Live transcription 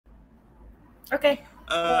Okay.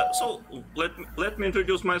 So let me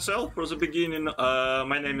introduce myself for the beginning.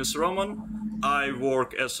 My name is Roman. I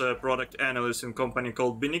work as a product analyst in a company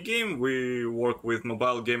called Game. We work with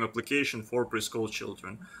mobile game application for preschool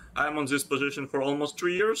children. I'm on this position for almost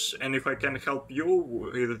 3 years, and if I can help you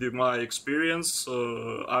with my experience,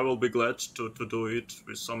 I will be glad to do it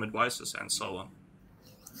with some advices and so on.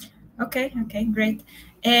 Okay. Okay. Great.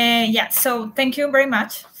 Yeah. So thank you very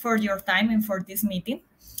much for your time and for this meeting.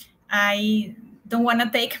 I don't want to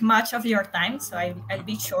take much of your time, so I'll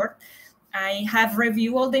be short. I have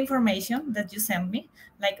reviewed all the information that you sent me,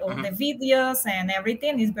 like all the videos and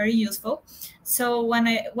everything is very useful. So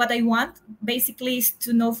what I want basically is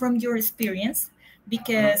to know from your experience,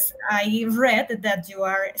 because I read that you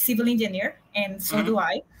are a civil engineer and so do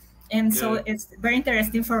I. And so Yeah. it's very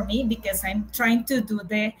interesting for me because I'm trying to do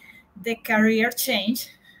the career change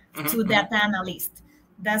to data analyst.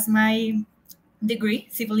 That's my degree,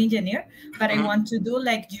 civil engineer, but I want to do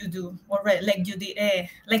like you do already, like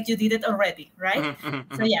you did it already, right?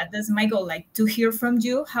 So yeah, that's my goal, like to hear from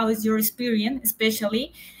you. How is your experience,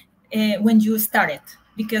 especially when you started?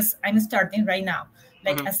 Because I'm starting right now,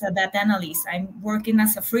 like as a data analyst. I'm working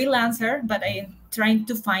as a freelancer, but I'm trying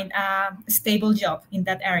to find a stable job in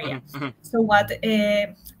that area. So what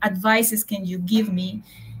advices can you give me,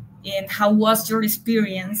 and how was your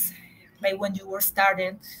experience like when you were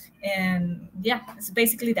started? And yeah, it's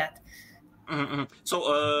basically that.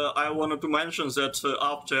 So I wanted to mention that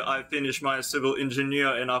after I finished my civil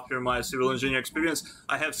engineer and after my civil engineer experience,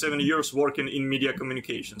 I have 7 years working in media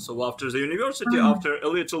communication. So after the university, after a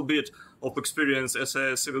little bit of experience as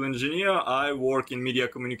a civil engineer, I work in media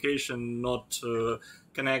communication, not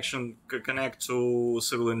connect to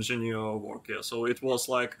civil engineer work. Yeah. So it was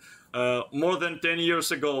like more than 10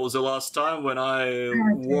 years ago, the last time when I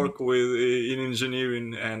Okay. work with in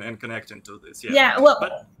engineering and connecting to this. Yeah. Yeah, well,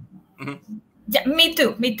 But yeah, me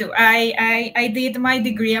too. I did my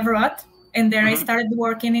degree abroad, and then I started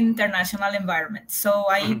working in international environments. So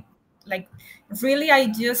I like really I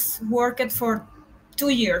just worked for 2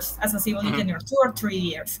 years as a civil engineer, 2 or 3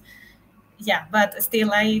 years. Yeah, but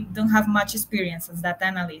still I don't have much experience as data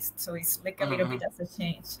analyst, so it's like a little bit of a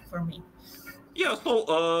change for me. Yeah,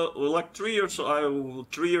 so like 3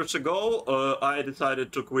 years ago, I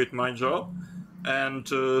decided to quit my job, and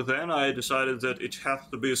then I decided that it has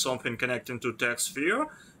to be something connecting to tech sphere.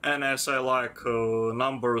 And as I like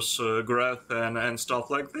numbers, graph, and stuff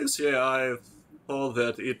like this, yeah, I thought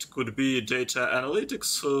that it could be data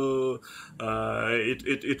analytics.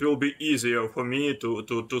 It will be easier for me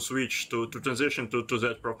to switch to transition to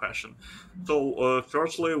that profession. So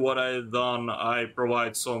firstly, what I've done, I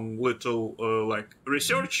provide some little like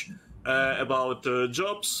research about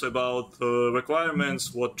jobs, about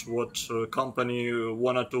requirements, what company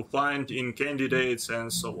wanted to find in candidates,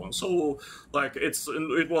 and so on. So like it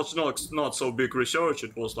was not so big research.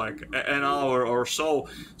 It was like an hour or so.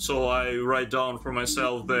 So I write down for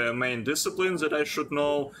myself the main disciplines that I should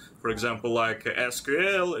know. For example, like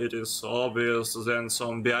SQL, it is obvious. Then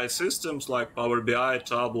some BI systems like Power BI,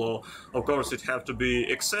 Tableau. Of course, it have to be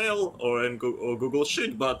Excel or Google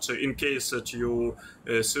Sheet. But in case that you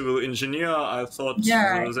civil engineer, I thought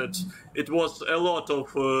Yeah. that it was a lot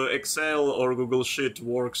of Excel or Google Sheet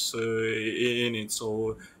works in it.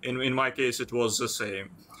 So in my case, it was the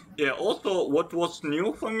same. Yeah. Also, what was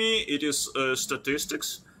new for me, it is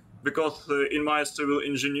statistics, because in my civil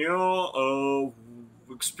engineer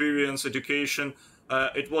experience education,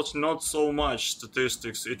 it was not so much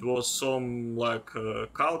statistics. It was some like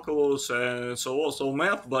calculus and so also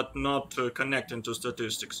math, but not connecting to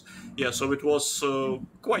statistics. Yeah, so it was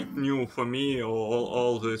quite new for me,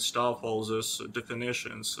 all this stuff, all these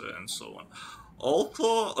definitions and so on.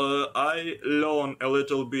 Also, I learned a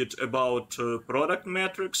little bit about product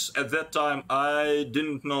metrics. At that time, I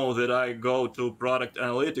didn't know that I go to product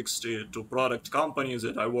analytics, to product companies,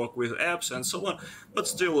 that I work with apps and so on. But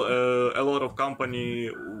still, a lot of company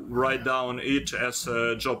write down it as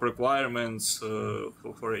job requirements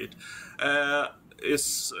for it.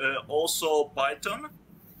 Is also Python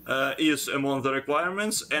is among the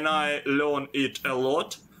requirements, and I learn it a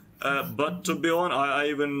lot. But to be honest, I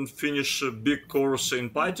even finished a big course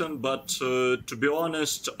in Python. But to be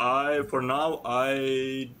honest, for now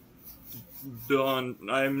I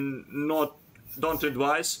I'm not don't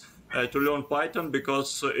advise to learn Python,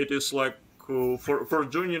 because it is like for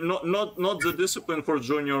junior, not the discipline for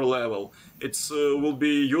junior level. it's will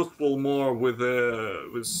be useful more with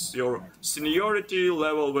your seniority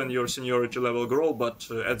level when your seniority level grow, but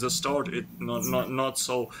at the start it not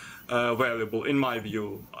so valuable in my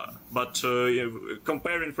view. But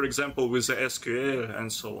comparing, for example, with the SQL and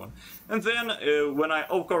so on. And then when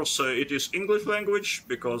of course it is English language,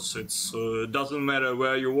 because it's doesn't matter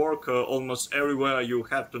where you work, almost everywhere you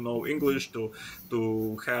have to know English to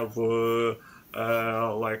have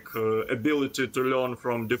ability to learn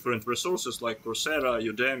from different resources like Coursera,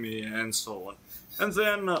 Udemy, and so on. And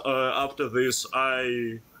then after this,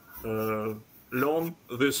 I learn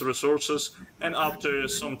these resources, and after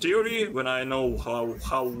some theory, when I know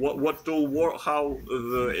what tool how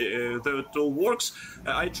the tool works,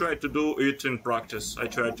 I try to do it in practice. I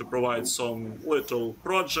try to provide some little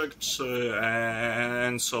projects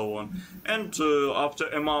and so on. And after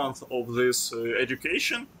a month of this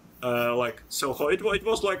education, it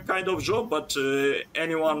was like kind of job, but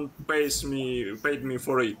anyone paid me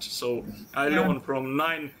for it. So I learned from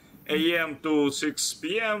 9 a.m. to 6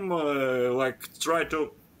 p.m. Try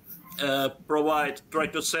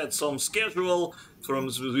to set some schedule from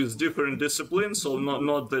with different disciplines. So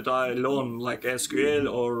not that I learn like SQL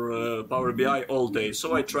or Power BI all day.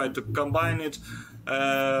 So I try to combine it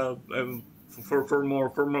for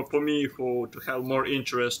me to have more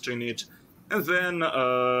interest in it. And then,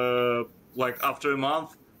 after a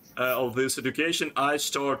month of this education, I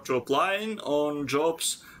start to applying on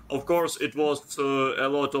jobs. Of course, it was a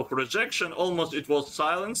lot of rejection. Almost it was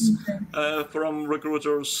silence from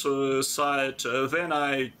recruiters' side. Then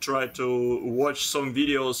I tried to watch some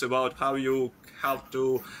videos about how you have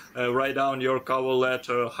to write down your cover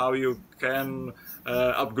letter, how you can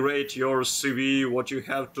upgrade your CV, what you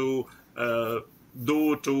have to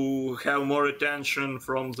do to have more attention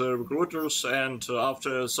from the recruiters. And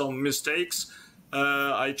after some mistakes,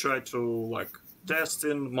 I try to test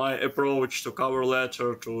in my approach to cover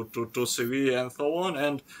letter, to CV and so on.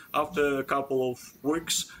 And after a couple of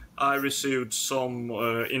weeks, I received some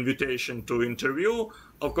invitation to interview.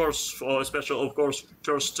 Of course, first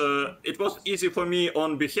it was easy for me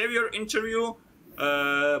on behavior interview,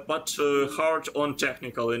 but hard on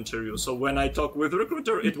technical interview. So when I talk with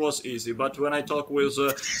recruiter, it was easy. But when I talk with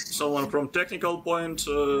someone from technical point,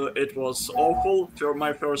 it was awful for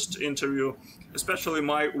my first interview. Especially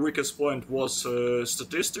my weakest point was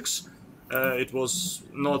statistics. It was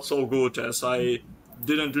not so good as I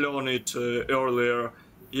didn't learn it earlier.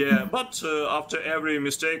 Yeah, but after every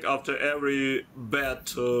mistake, after every bad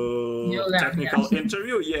technical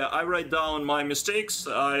interview, I write down my mistakes,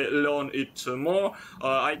 I learn it more.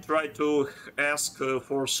 I try to ask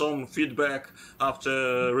for some feedback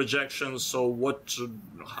after rejections. So what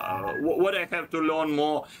I have to learn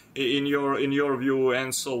more in your view,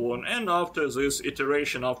 and so on. And after this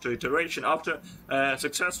iteration after iteration, after a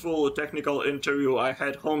successful technical interview, I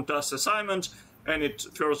had home task assignment. And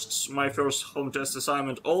my first home test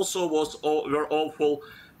assignment also were awful,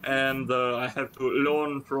 and I had to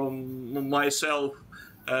learn from myself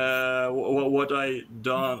what I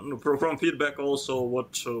done, from feedback also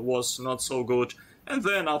what was not so good. And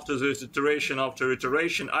then after this iteration after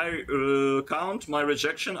iteration, I count my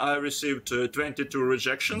rejection. I received 22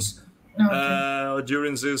 rejections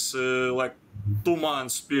during this 2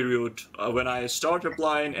 months period when I start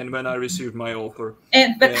applying and when I received my offer.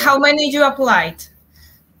 But how many you applied?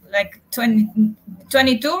 Like 22?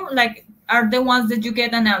 Like, are the ones that you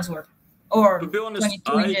get an answer? Or to be honest,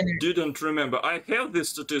 I didn't remember. I have these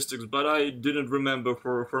statistics, but I didn't remember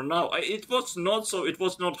for now. It was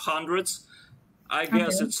not hundreds. I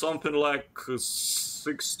guess it's something like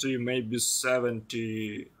 60, maybe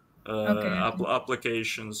 70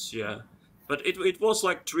 applications. Yeah. But it was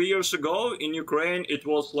like 3 years ago in Ukraine. It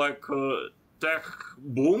was like tech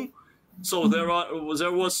boom, so there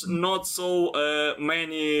was not so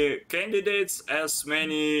many candidates as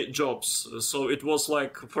many jobs. So it was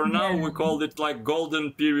like, for now we called it like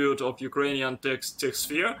golden period of Ukrainian tech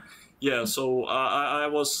sphere. Yeah, so I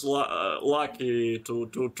was lucky to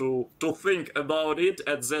think about it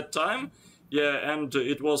at that time. Yeah, and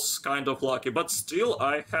it was kind of lucky, but still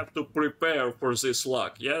I have to prepare for this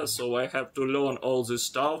luck. Yeah, so I have to learn all this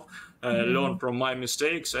stuff, learn from my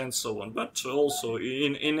mistakes and so on. But also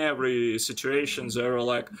in every situation there are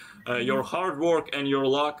like your hard work and your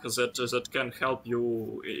luck that can help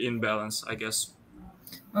you in balance, I guess.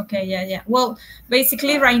 Okay, yeah. Well,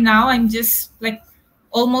 basically right now I'm just like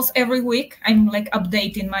almost every week I'm like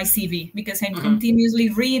updating my CV because I'm continuously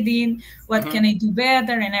reading what can I do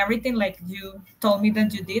better and everything, like you told me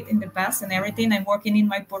that you did in the past and everything. I'm working in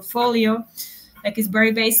my portfolio. Like, it's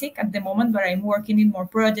very basic at the moment, but I'm working in more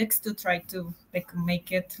projects to try to like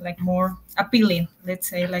make it like more appealing, let's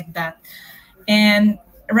say like that. And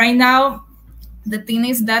right now, the thing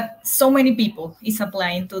is that so many people is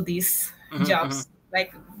applying to these jobs.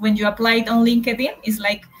 Like when you apply it on LinkedIn, it's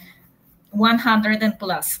like 100 and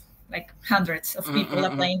plus, like hundreds of people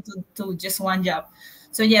applying to just one job.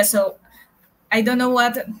 So yeah, so I don't know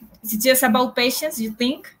what, it's just about patience, you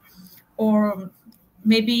think? Or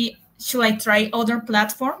maybe should I try other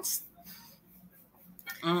platforms?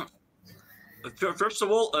 First of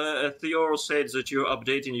all, Theo said that you're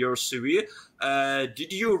updating your CV.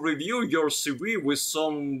 Did you review your CV with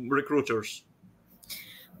some recruiters?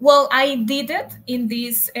 Well, I did it in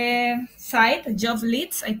this site, Job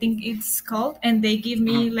Leads, I think it's called, and they give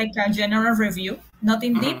me like a general review, not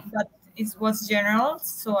in deep, but it was general.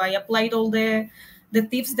 So I applied all the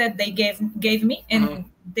tips that they gave me, and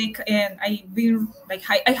I been like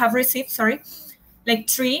I have received, sorry, like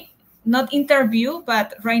three, not interview,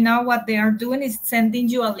 but right now what they are doing is sending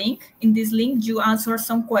you a link. In this link you answer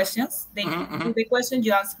some questions, they do the question,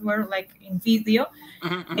 you answer like in video.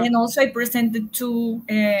 And also I presented two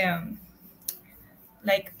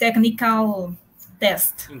like technical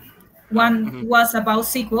tests. One was about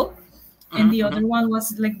SQL, and the other one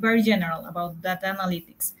was like very general about data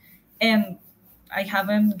analytics, and I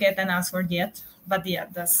haven't get an answer yet, but yeah,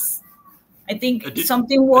 that's, I think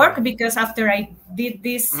something worked, because after I did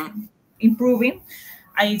this improving,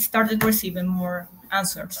 I started receiving more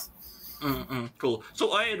answers. Cool.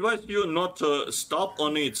 So I advise you not to stop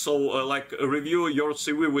on it. So like review your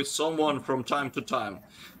CV with someone from time to time.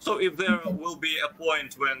 So if there will be a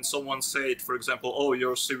point when someone said, for example, oh,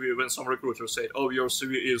 your CV, when some recruiter said, oh, your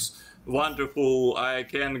CV is wonderful, I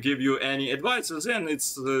can give you any advice, then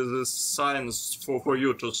it's the signs for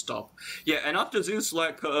you to stop. Yeah, and after this,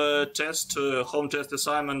 like test, home test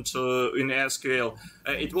assignment in SQL,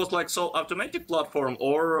 it was like so automatic platform,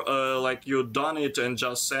 or like you done it and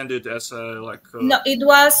just send it as like no, it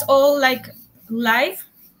was all like live.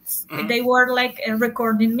 They were like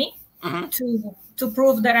recording me to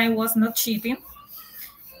prove that I was not cheating.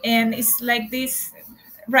 And it's like this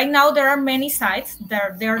right now there are many sites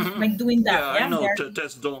that they're like doing that. Yeah, I know.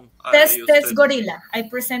 Test Dome. Test Gorilla, I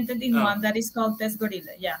presented in one that is called Test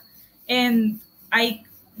Gorilla. Yeah, and I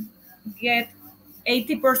get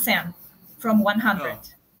 80% from 100.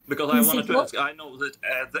 Because I wanted to ask, I know that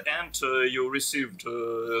at the end you received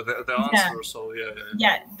the answer, so yeah.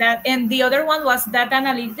 Yeah, that, and the other one was data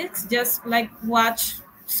analytics, just like watch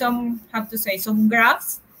some, have to say, some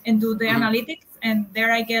graphs and do the analytics, and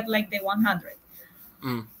there I get like the 100.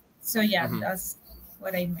 So yeah, that's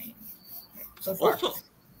what I made so far.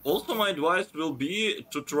 Also, my advice will be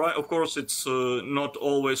to try, of course, it's not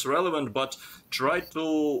always relevant, but try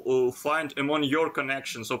to find among your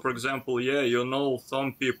connections. So, for example, yeah, you know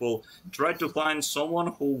some people, try to find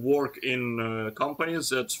someone who work in companies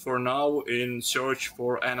that for now in search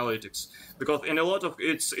for analytics. Because in a lot of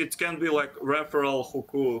it can be like referral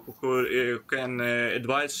who can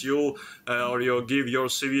advise you or you give your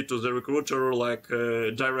CV to the recruiter like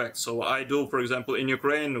direct. So I do, for example, in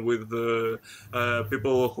Ukraine with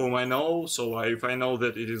people whom I know. So if I know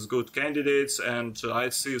that it is good candidates and I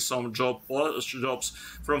see some jobs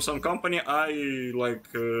from some company, I like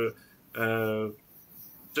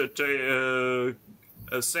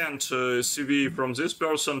send CV from this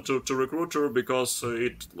person to recruiter, because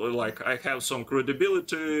it like I have some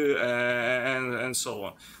credibility and so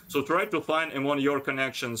on. So try to find among your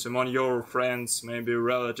connections, among your friends, maybe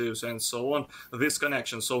relatives and so on, this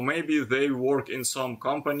connection. So maybe they work in some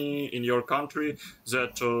company in your country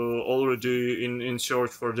that already in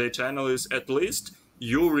search for data analysts. At least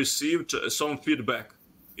you received some feedback.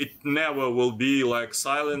 It never will be like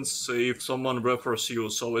silence if someone refers you.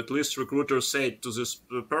 So at least recruiters say to this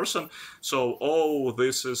person, so, oh,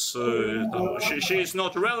 this is she is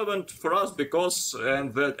not relevant for us because,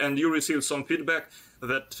 and you receive some feedback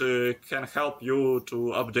that can help you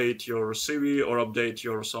to update your CV or update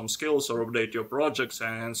your some skills or update your projects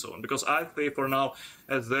and so on. Because I think for now,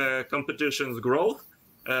 as the competition's growth,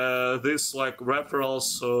 this like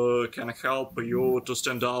referrals can help you to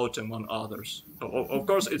stand out among others. So, of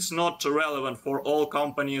course, it's not relevant for all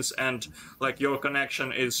companies, and like your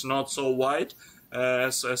connection is not so wide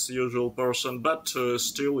as usual person, but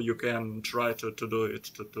still you can try to do it,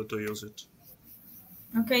 to use it.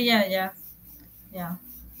 Okay, yeah. I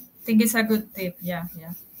think it's a good tip. Yeah.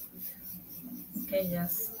 Okay,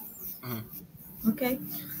 yes. Okay.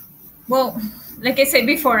 Well, like I said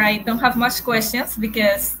before, I don't have much questions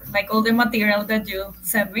because like all the material that you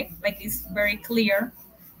sent me, like is very clear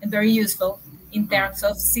and very useful in terms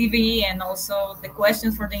of CV and also the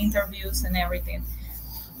questions for the interviews and everything.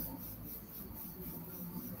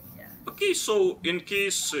 Okay, so in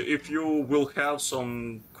case if you will have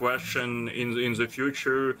some question in the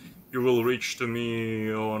future, you will reach to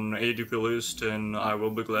me on ADP list, and I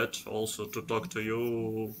will be glad also to talk to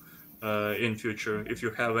you in future if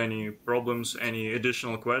you have any problems, any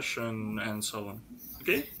additional question, and so on.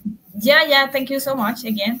 Okay. Yeah. Thank you so much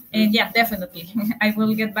again, and yeah, definitely, I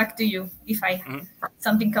will get back to you if I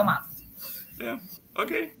something come up. Yeah.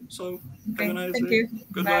 Okay. So have a Okay, nice thank day. you.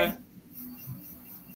 Goodbye. Bye.